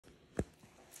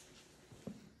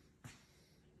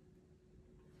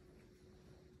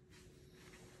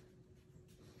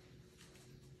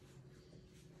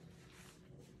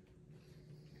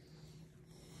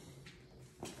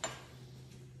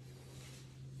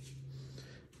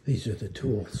These are the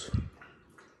tools.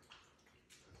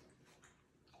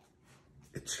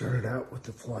 It started out with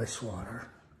the fly swatter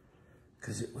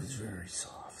because it was very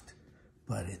soft,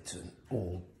 but it's an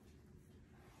old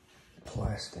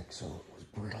plastic, so it was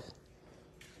brittle.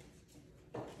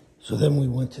 So then we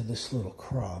went to this little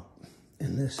crop,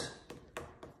 and this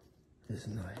is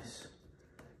nice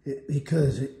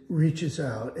because it reaches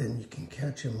out and you can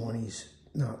catch him when he's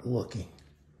not looking.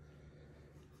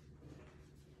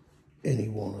 And he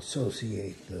won't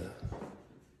associate the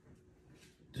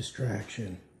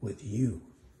distraction with you.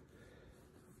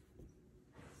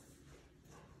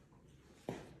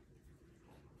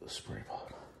 The spray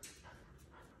bottle.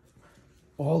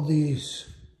 All these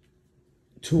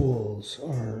tools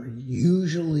are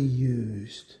usually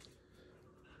used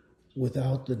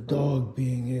without the dog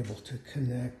being able to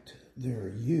connect their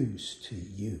use to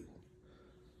you.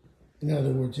 In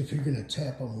other words, if you're going to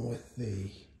tap them with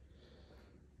the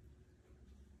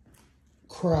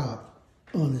crop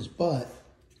on his butt,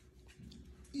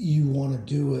 you want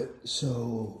to do it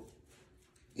so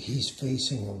he's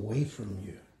facing away from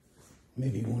you.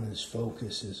 Maybe when his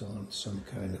focus is on some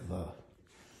kind of a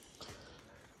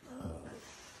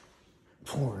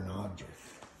foreign object.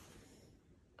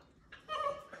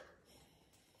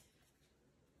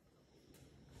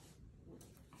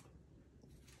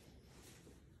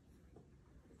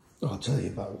 I'll tell you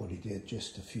about what he did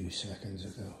just a few seconds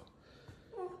ago.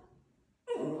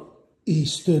 He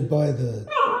stood by the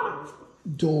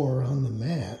door on the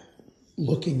mat,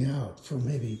 looking out for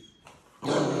maybe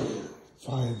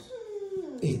 5,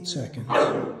 8 seconds.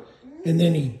 And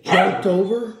then he jumped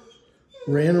over,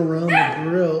 ran around the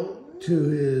grill to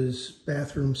his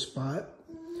bathroom spot,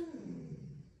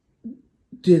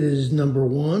 did his number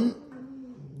 1,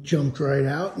 jumped right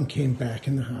out, and came back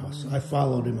in the house. I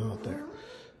followed him out there.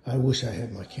 I wish I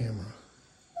had my camera.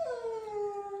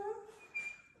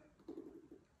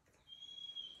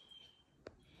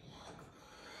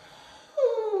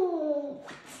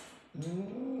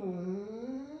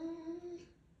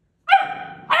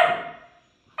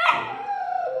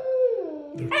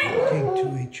 They're talking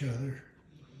to each other.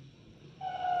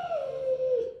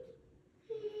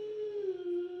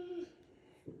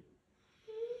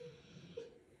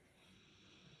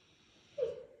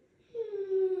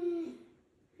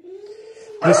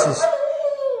 This is...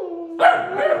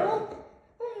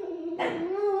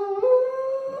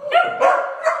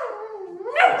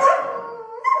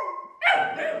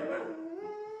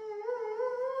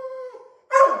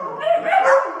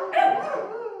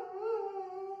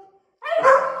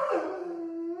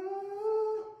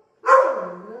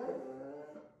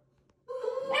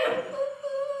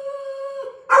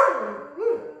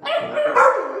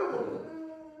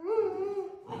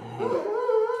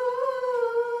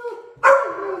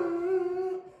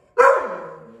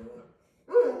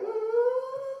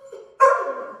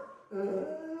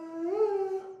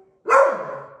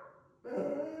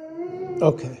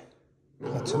 Okay,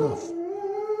 that's enough.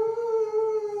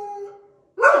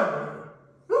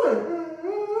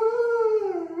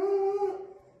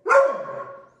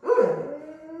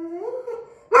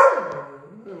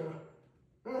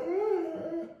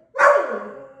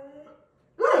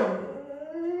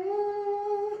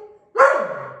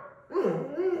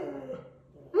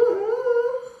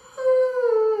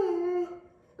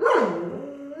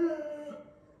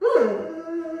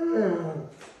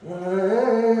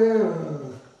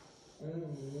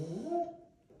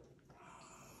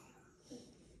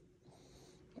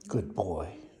 Good boy.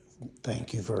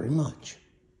 Thank you very much.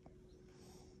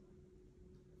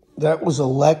 That was a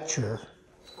lecture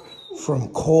from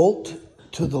Colt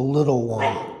to the little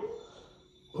one.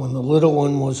 When the little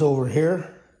one was over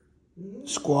here,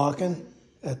 squawking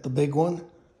at the big one,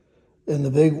 and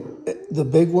the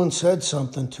big one said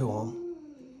something to him.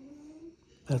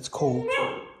 That's Colt.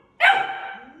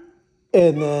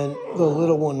 And then the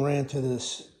little one ran to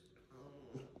this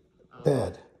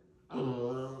bed.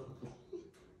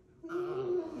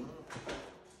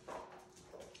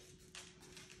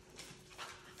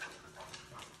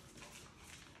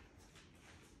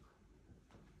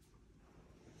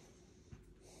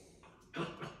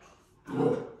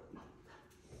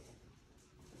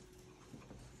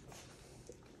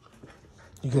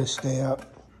 You gotta stay up.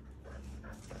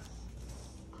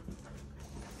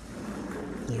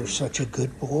 You're such a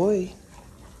good boy.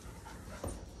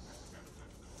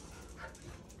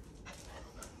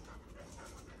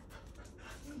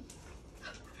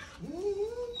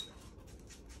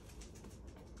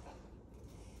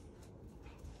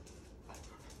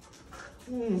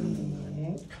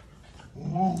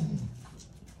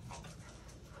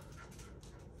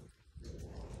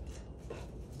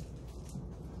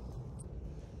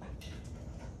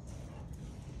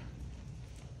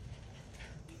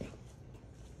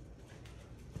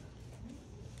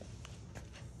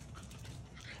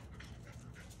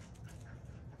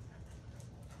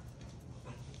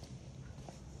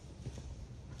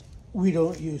 We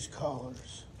don't use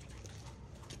collars.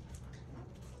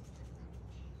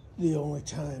 The only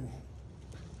time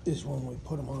is when we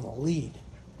put them on a lead.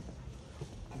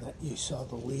 And that you saw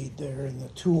the lead there in the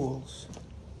tools.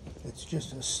 It's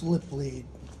just a slip lead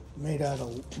made out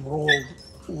of rolled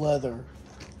leather.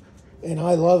 And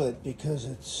I love it because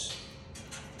it's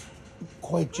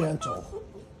quite gentle.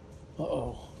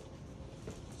 Uh-oh.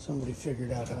 Somebody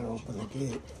figured out how to open the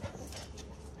gate.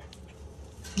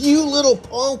 You little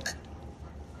punk!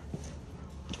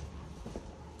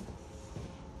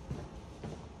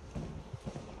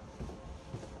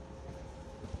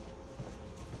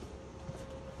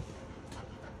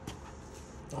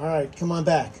 All right, come on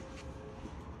back.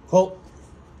 Colt.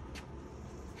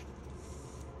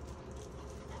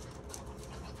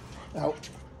 Out.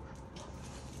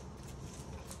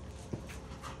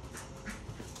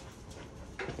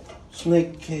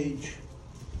 Snake cage.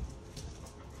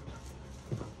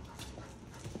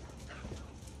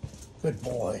 Good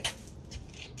boy.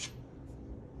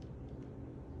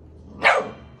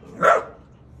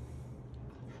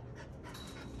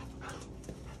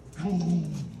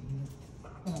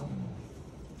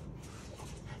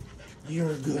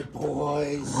 You're good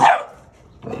boys.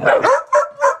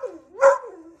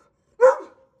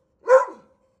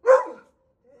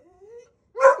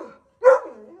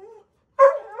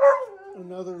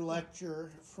 Another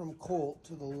lecture from Colt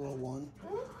to the little one.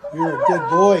 You're a good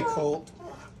boy, Colt.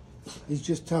 He's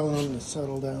just telling him to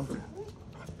settle down.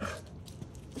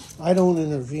 I don't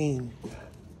intervene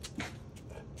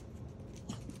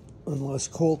unless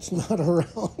Colt's not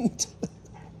around.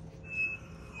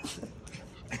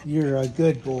 You're a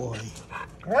good boy.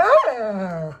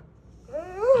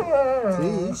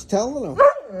 See, he's telling him.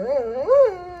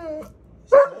 He's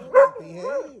telling him,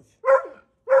 behave.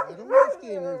 I don't have to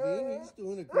intervene. He's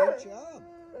doing a great job.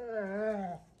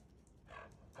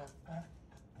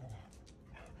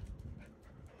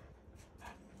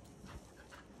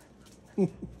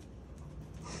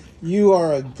 You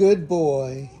are a good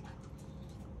boy.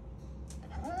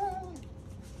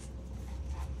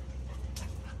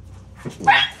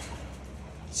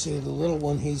 See, the little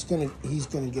one, he's gonna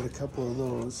get a couple of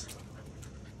those,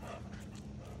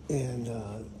 and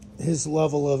his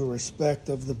level of respect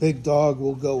of the big dog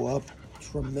will go up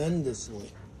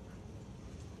tremendously.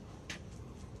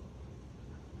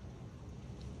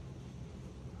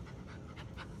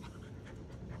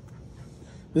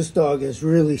 This dog has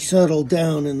really settled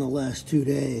down in the last 2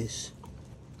 days.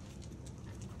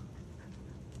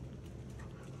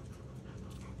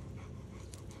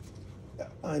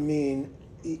 I mean,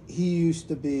 he used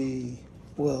to be,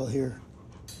 well, here.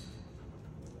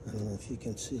 I don't know if you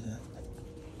can see that.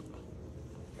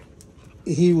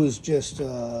 He was just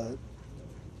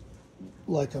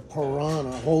like a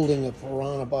piranha, holding a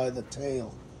piranha by the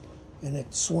tail, and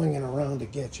it's swinging around to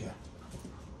get you.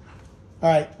 All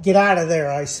right, get out of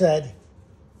there, I said.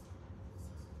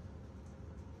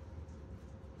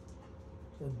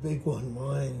 The big one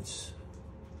minds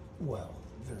well,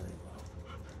 very well.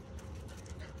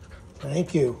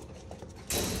 Thank you.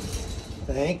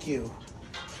 Thank you.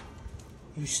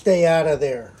 You stay out of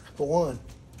there. Go on.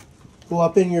 Go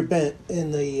up in your bed,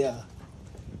 in the,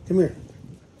 come here.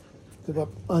 Go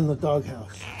up on the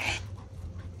doghouse.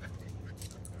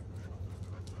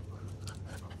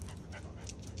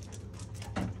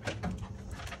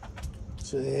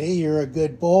 See, you're a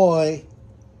good boy.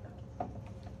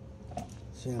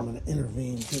 See, I'm going to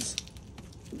intervene because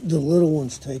the little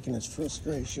one's taking his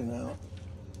frustration out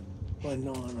by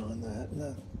gnawing on that.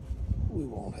 No, we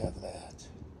won't have that.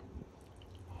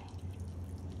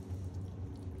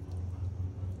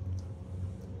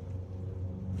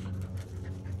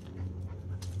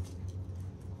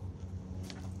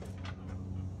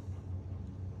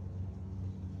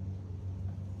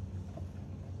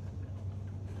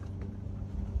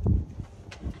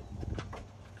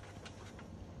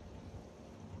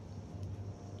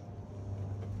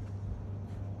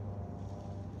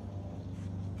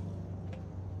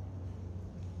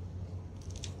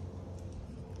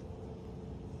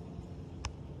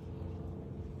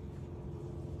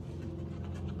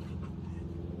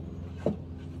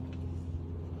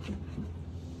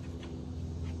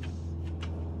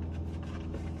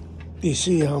 You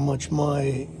see how much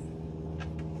my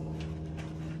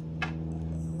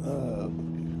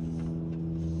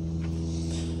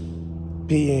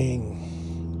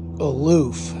being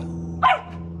aloof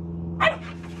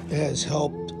has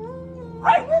helped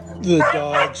the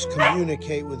dogs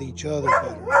communicate with each other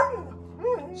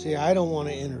better. See, I don't want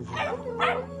to intervene.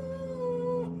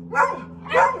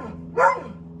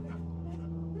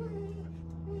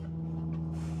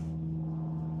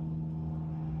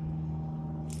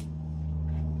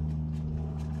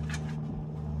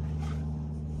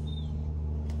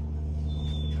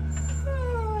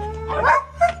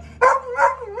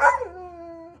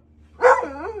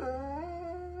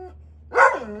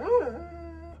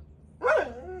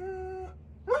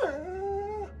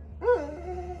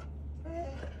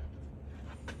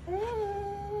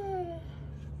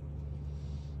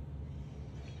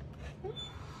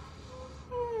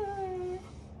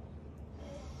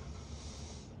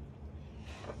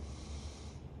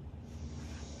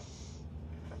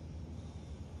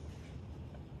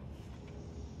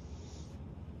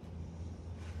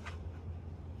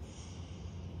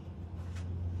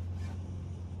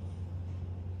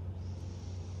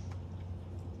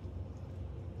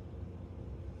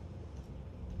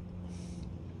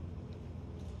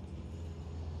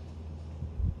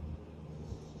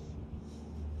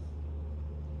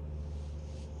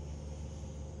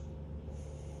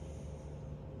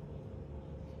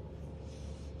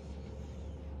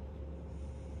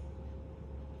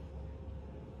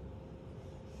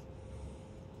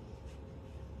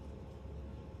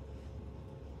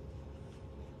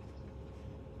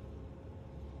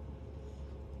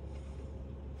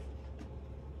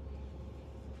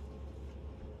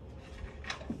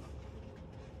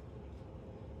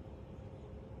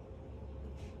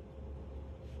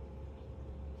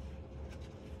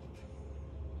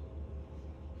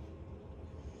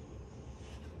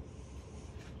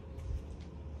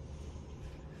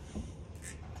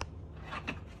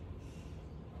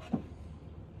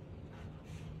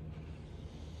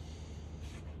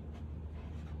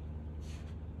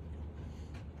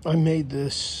 I made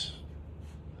this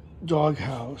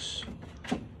doghouse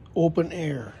open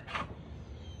air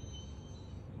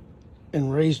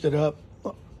and raised it up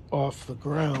off the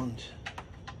ground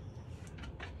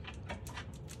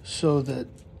so that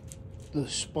the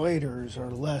spiders are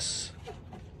less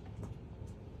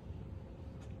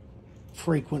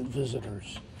frequent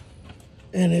visitors.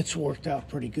 And it's worked out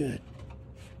pretty good.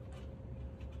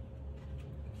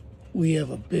 We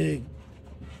have a big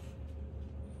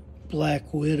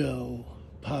black widow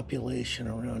population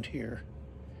around here.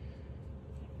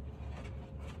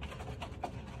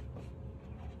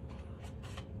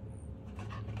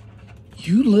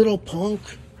 You little punk.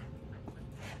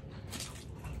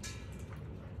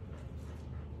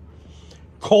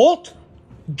 Colt,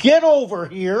 get over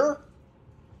here.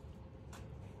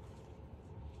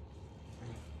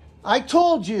 I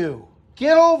told you,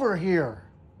 get over here.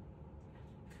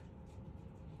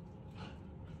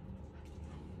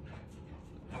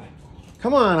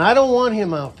 Come on, I don't want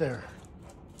him out there.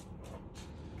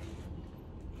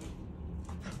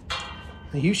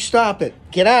 You stop it.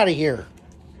 Get out of here.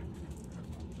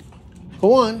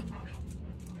 Go on.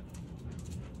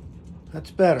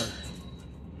 That's better.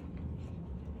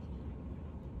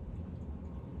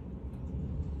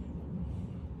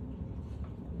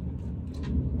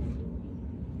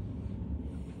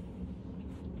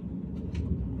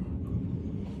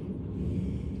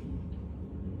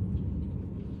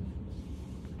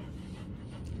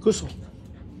 Gustl,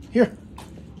 here.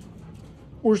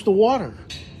 Where's the water?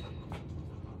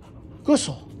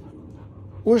 Gustl,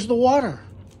 where's the water?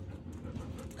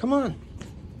 Come on.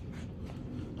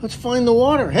 Let's find the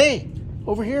water. Hey,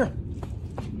 over here.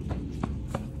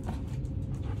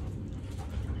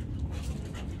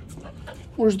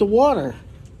 Where's the water?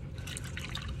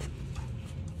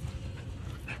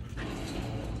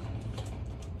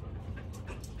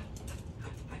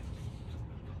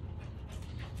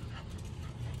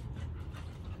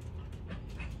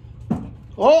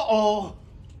 Uh-oh.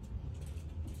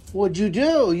 What'd you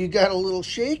do? You got a little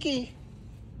shaky.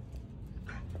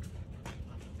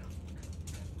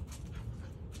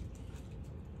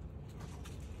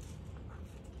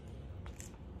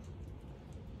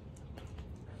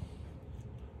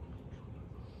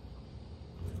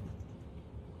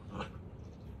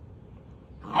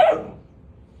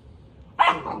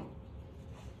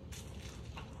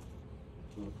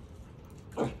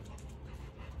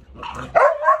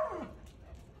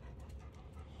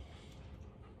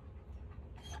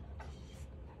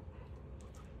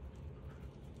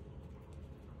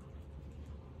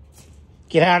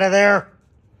 Get out of there.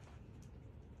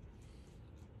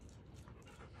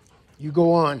 You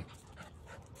go on.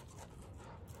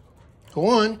 Go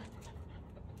on.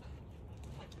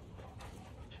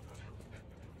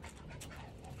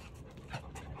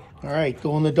 All right,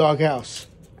 go in the doghouse.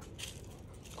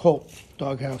 Colt,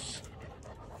 doghouse.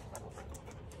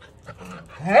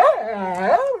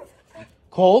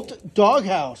 Colt,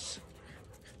 doghouse.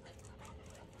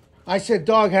 I said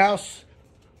doghouse.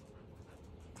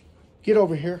 Get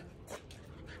over here.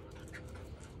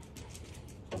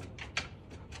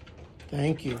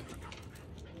 Thank you.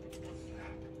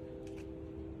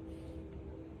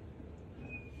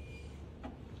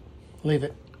 Leave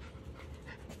it.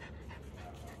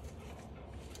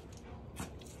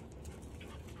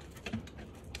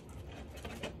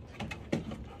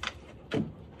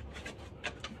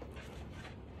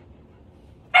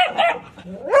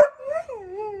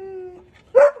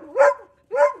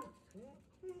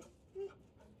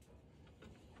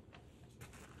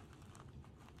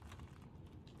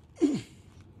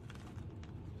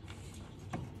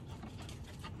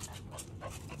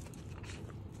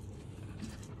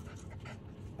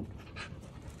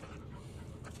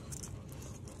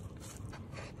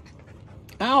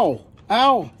 Ow,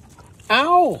 ow,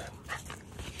 ow.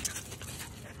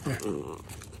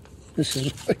 This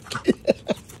is,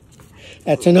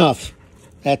 that's enough.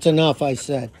 That's enough, I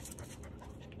said.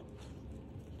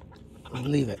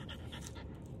 Leave it.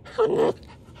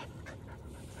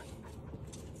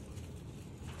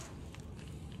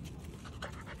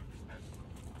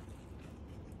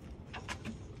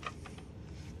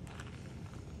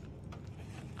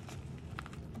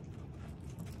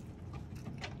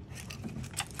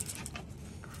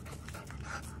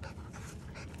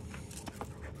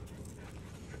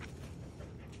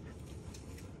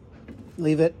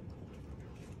 Leave it.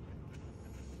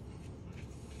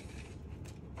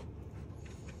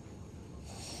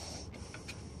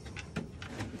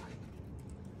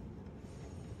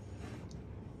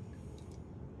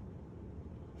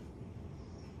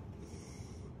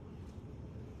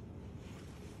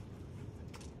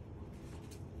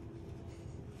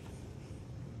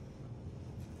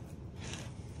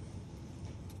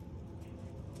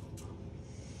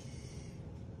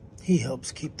 He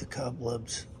helps keep the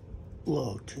cobwebs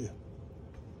low too.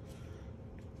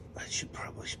 I should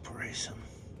probably spray some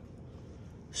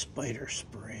spider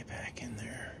spray back in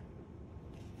there.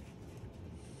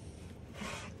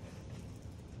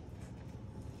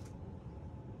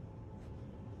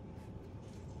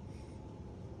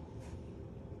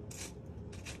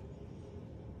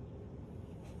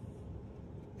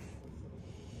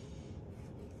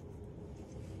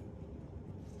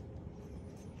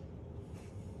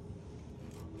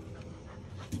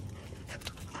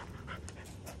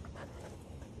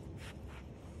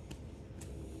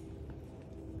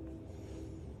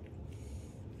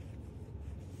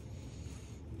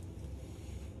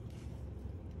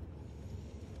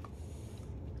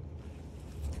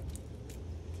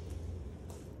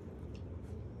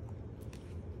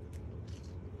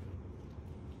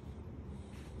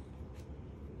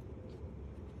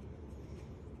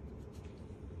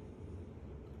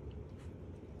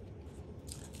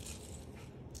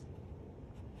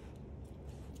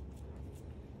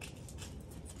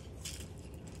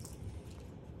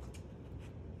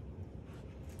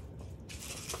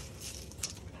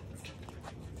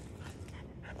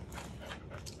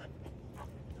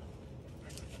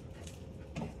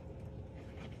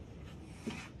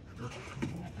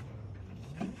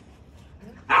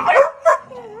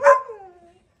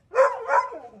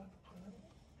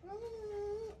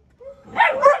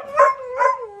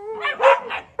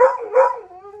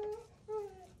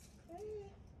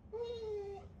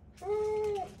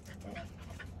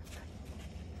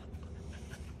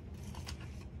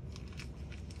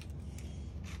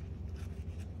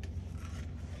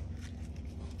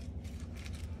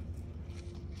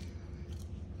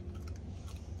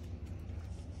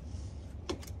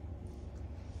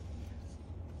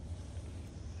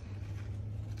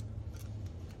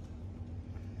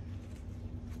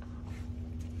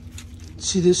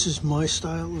 See, this is my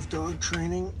style of dog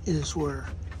training, is where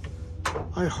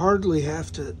I hardly have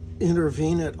to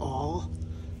intervene at all.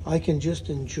 I can just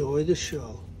enjoy the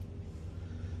show.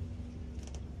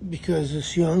 Because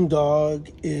this young dog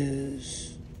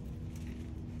is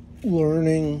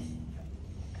learning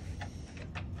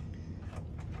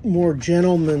more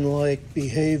gentleman-like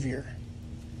behavior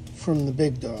from the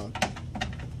big dog.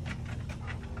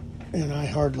 And I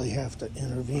hardly have to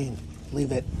intervene.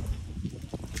 Leave it.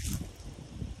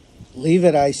 Leave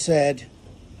it, I said.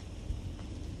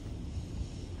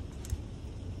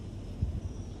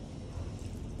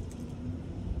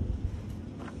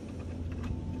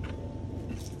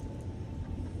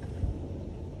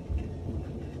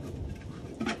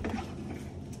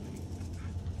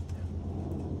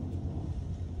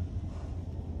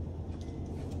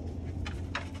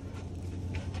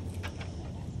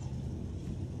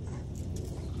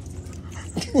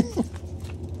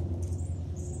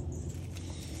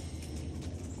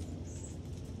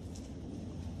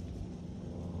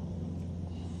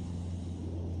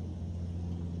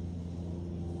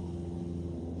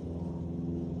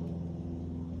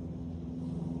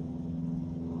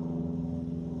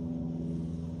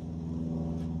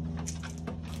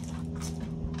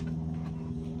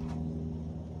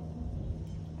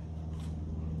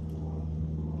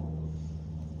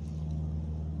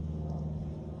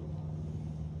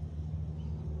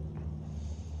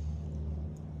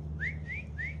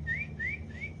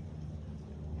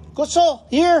 Gustl,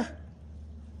 here.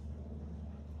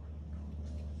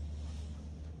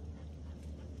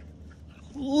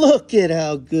 Look at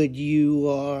how good you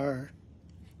are.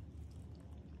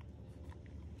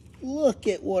 Look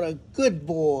at what a good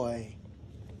boy.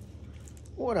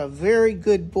 What a very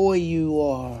good boy you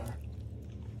are.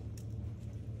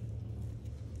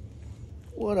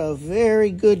 What a very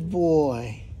good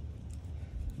boy.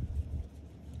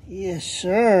 Yes,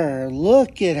 sir.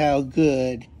 Look at how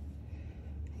good.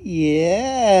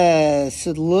 Yes,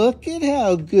 look at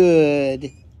how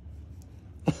good.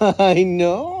 I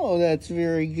know, that's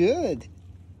very good.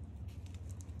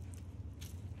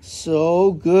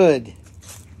 So good.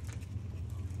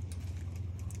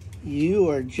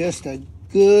 You are just a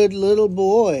good little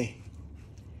boy.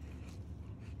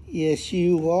 Yes,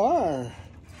 you are.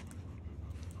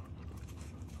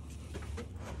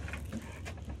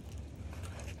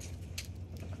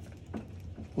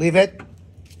 Leave it.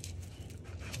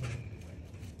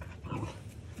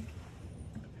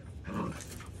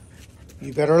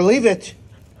 You better leave it.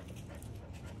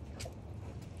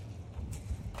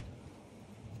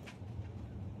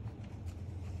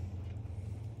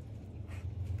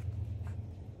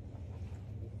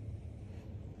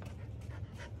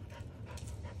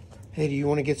 Hey, do you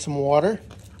want to get some water?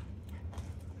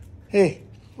 Hey,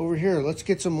 over here, let's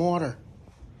get some water.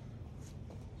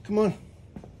 Come on.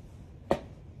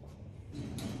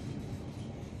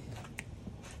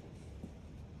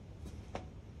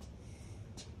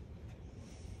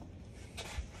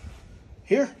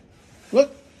 Here.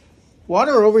 Look.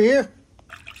 Water over here.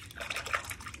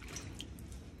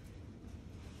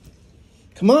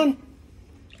 Come on.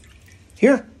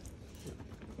 Here.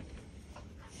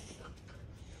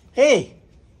 Hey.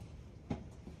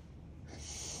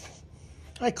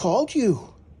 I called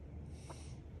you.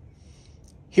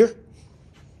 Here.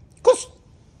 Gustl.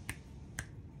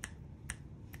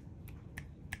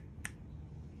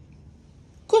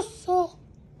 Gustl.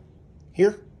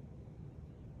 Here.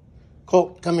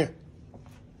 Colt, come here.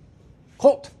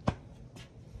 Colt.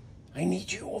 I need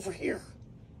you over here.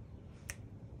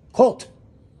 Colt.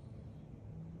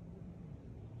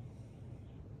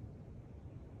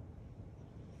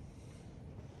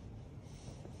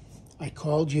 I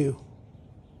called you.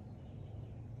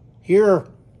 Here.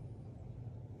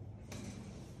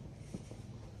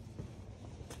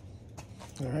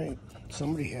 All right,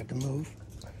 somebody had to move.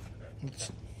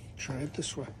 Let's try it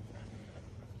this way.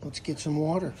 Let's get some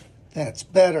water. That's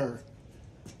better.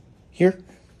 Here.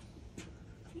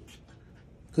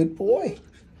 Good boy.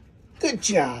 Good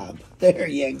job. There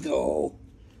you go.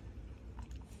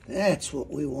 That's what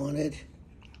we wanted.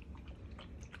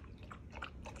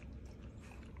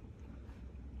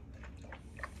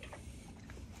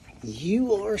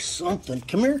 You are something.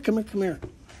 Come here, come here, come here.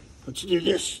 Let's do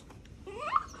this.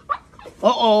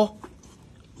 Uh-oh.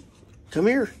 Come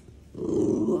here.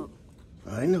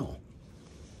 I know.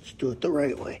 Let's do it the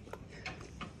right way.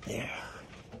 There.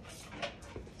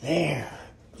 There.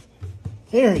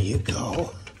 There you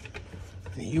go.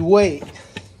 You wait.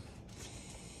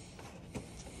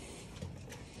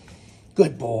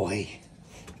 Good boy.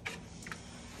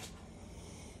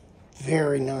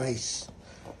 Very nice.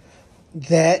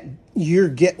 That, you're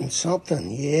getting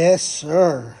something. Yes,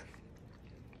 sir.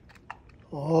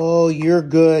 Oh, you're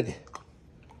good.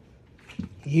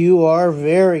 You are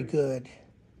very good.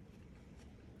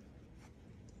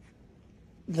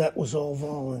 That was all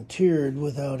volunteered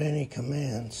without any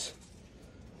commands.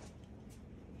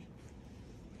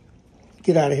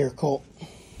 Get out of here, Colt.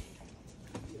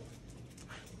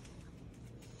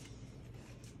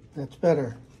 That's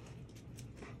better.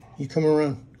 You come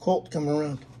around. Colt, come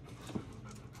around.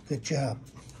 Good job.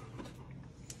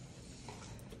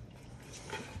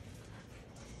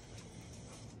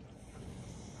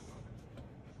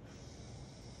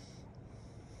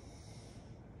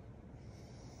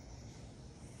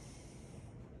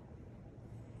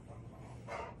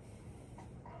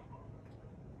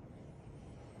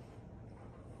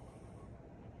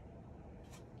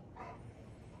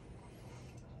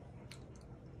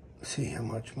 See how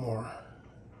much more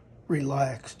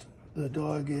relaxed the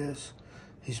dog is.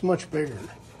 He's much bigger,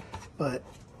 but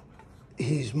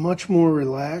he's much more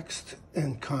relaxed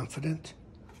and confident.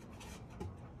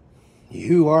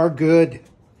 You are good.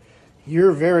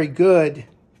 You're very good.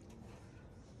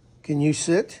 Can you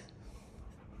sit?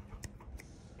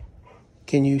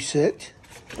 Can you sit?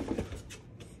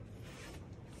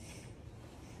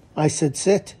 I said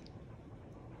sit.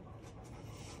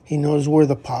 He knows where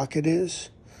the pocket is.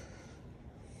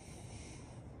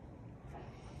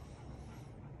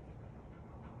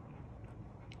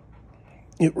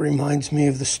 It reminds me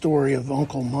of the story of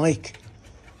Uncle Mike.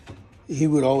 He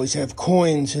would always have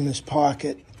coins in his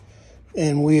pocket,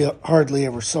 and we hardly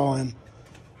ever saw him.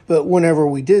 But whenever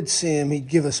we did see him, he'd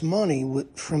give us money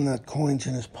from that coins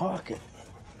in his pocket.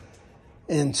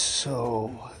 And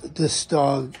so this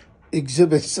dog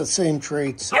exhibits the same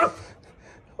traits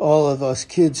all of us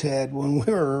kids had when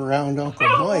we were around Uncle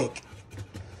Mike.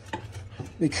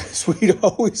 Because we'd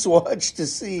always watch to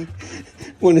see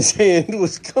when his hand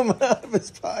was coming out of his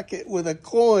pocket with a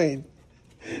coin.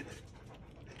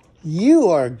 You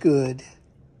are good.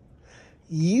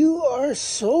 You are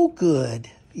so good.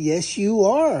 Yes, you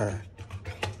are.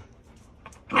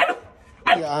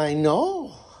 Yeah, I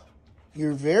know.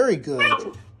 You're very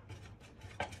good.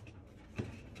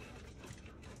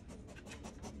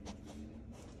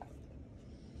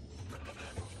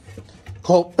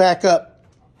 Colt, back up.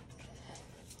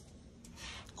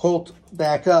 Colt,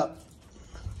 back up.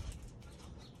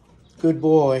 Good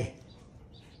boy.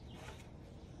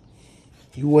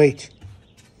 You wait.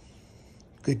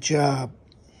 Good job.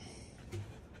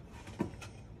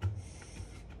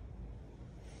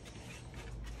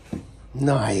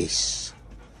 Nice.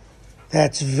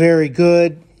 That's very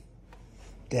good.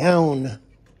 Down.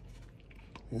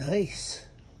 Nice.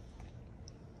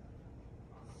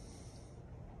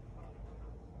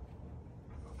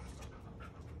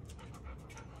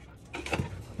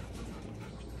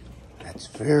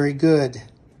 That's very good.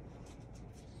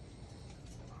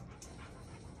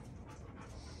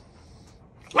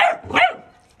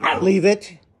 Leave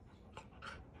it.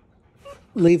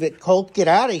 Leave it. Colt, get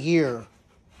out of here.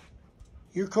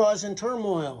 You're causing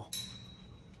turmoil.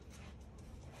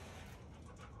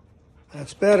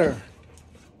 That's better.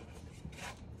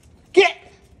 Get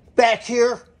back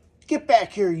here. Get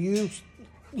back here, you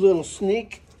little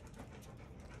sneak.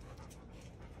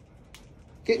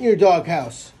 Get in your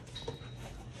doghouse.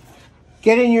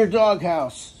 Get in your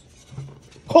doghouse.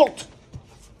 Colt,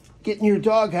 get in your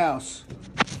doghouse.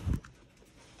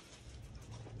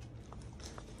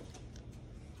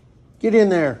 Get in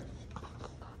there.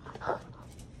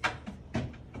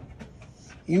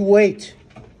 You wait.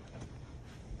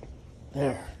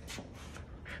 There.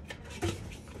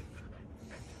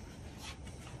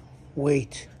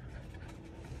 Wait.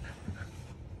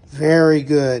 Very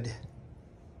good.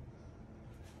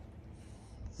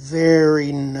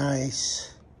 Very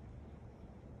nice.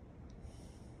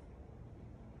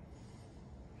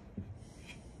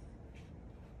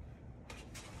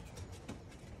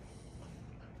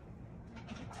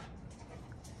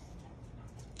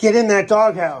 Get in that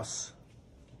doghouse.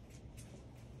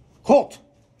 Colt.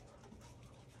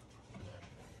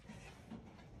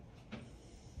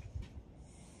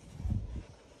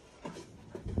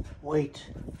 Wait.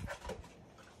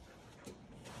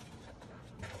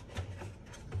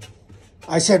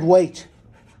 I said wait.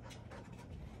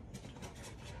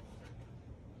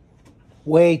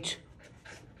 Wait.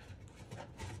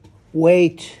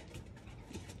 Wait.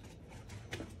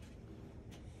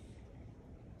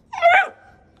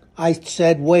 I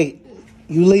said wait.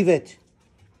 You leave it.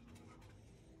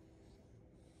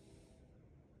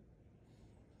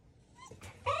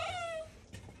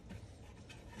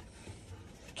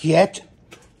 Get.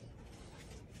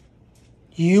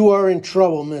 You are in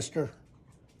trouble, mister.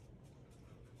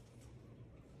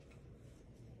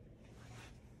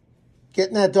 Get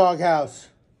in that doghouse.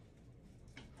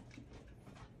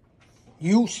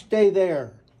 You stay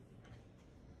there.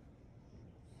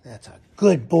 That's a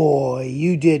good boy.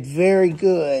 You did very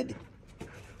good.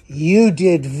 You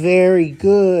did very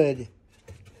good.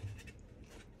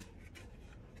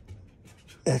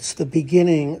 That's the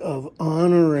beginning of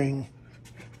honoring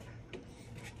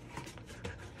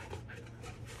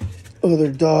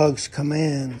other dogs'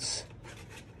 commands.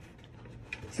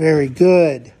 Very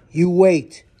good. You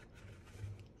wait.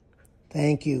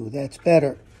 Thank you. That's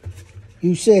better.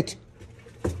 You sit.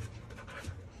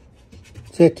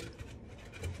 Sit.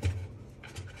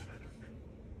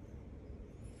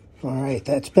 All right,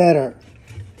 that's better.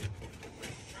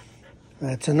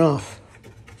 That's enough.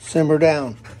 Simmer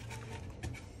down.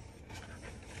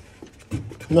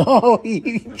 No,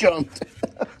 he jumped.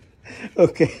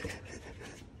 Okay.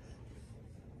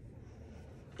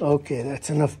 Okay,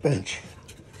 that's enough bench.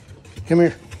 Come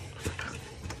here.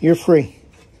 You're free.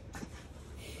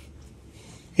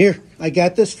 Here, I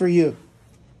got this for you.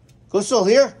 Gustl,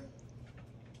 here.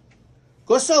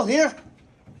 Gustl, here.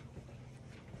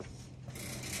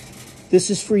 This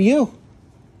is for you.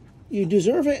 You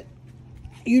deserve it.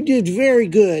 You did very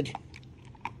good.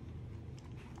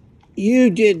 You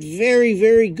did very,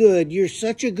 very good. You're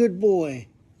such a good boy.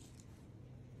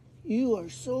 You are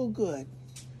so good.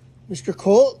 Mr.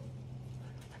 Colt,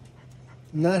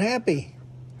 I'm not happy.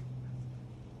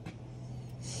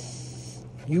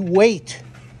 You wait.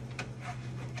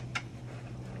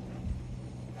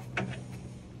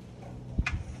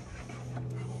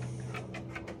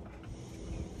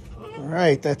 All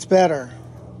right, that's better.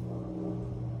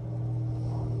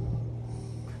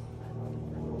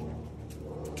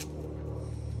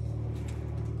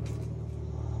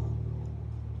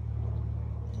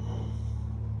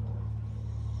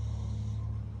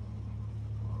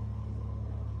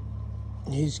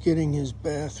 He's getting his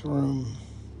bathroom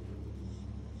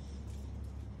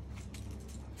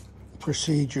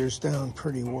procedures down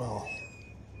pretty well.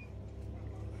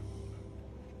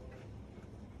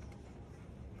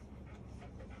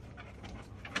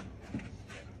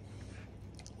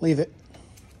 Leave it.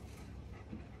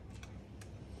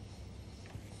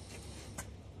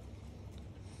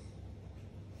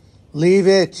 Leave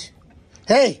it.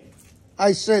 Hey,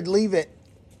 I said leave it.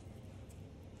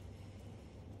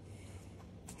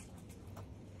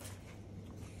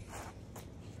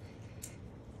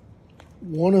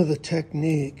 One of the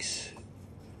techniques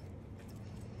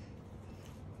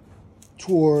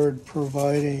toward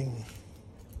providing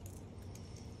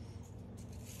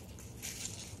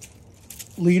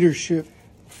leadership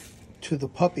to the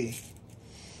puppy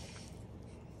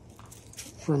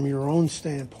from your own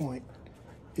standpoint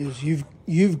is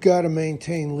you've got to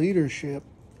maintain leadership.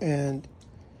 And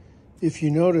if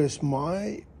you notice,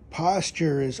 my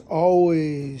posture is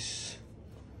always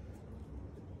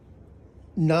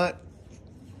not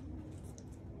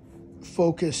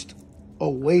focused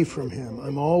away from him.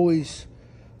 I'm always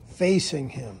facing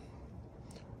him.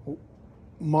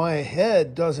 My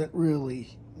head doesn't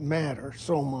really matter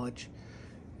so much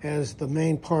as the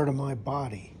main part of my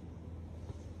body.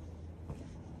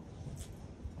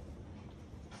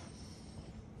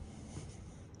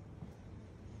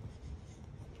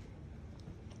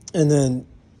 And then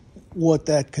what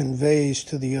that conveys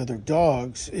to the other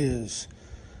dogs is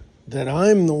that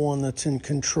I'm the one that's in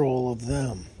control of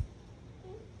them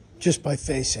just by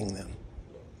facing them.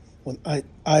 When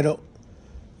I don't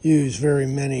use very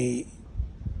many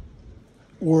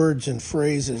words and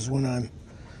phrases when I'm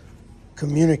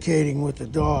communicating with the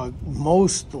dog.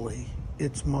 Mostly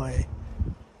it's my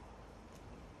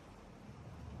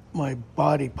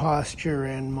body posture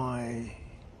and my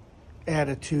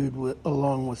attitude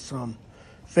along with some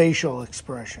facial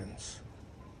expressions.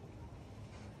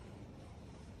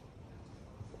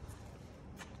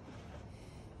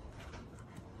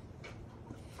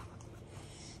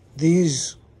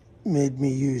 These made me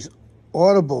use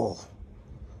audible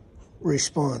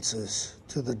responses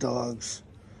to the dog's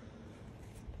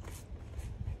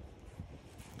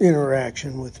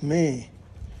interaction with me.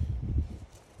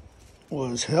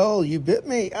 Was, hell, you bit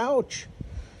me, ouch,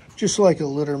 just like a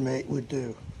litter mate would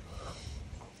do.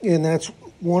 And that's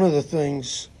one of the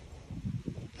things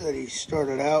that he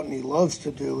started out and he loves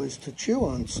to do, is to chew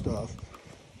on stuff.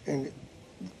 And it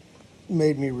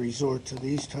made me resort to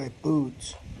these type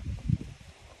boots.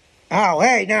 Ow,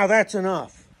 hey, now that's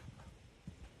enough.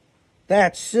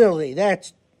 That's silly.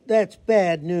 That's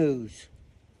bad news.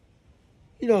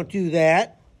 You don't do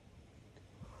that.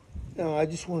 No, I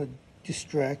just want to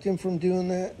distract him from doing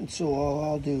that, and so all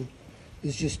I'll do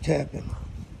is just tap him.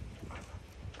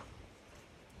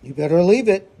 You better leave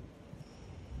it.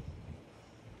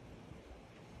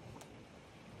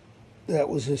 That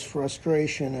was his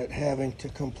frustration at having to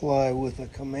comply with a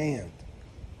command,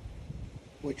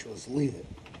 which was leave it.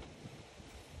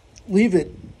 Leave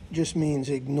it just means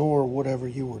ignore whatever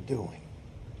you were doing.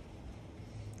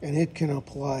 And it can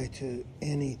apply to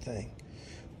anything.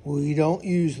 We don't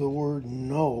use the word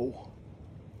no.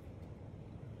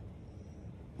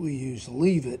 We use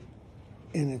leave it,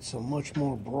 and it's a much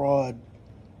more broad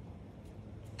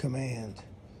command.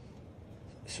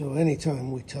 So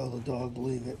anytime we tell the dog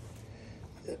leave it,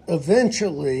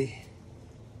 eventually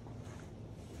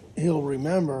he'll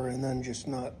remember and then just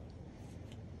not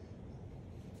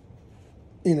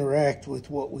interact with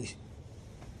what we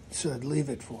said leave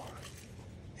it for.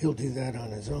 He'll do that on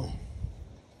his own.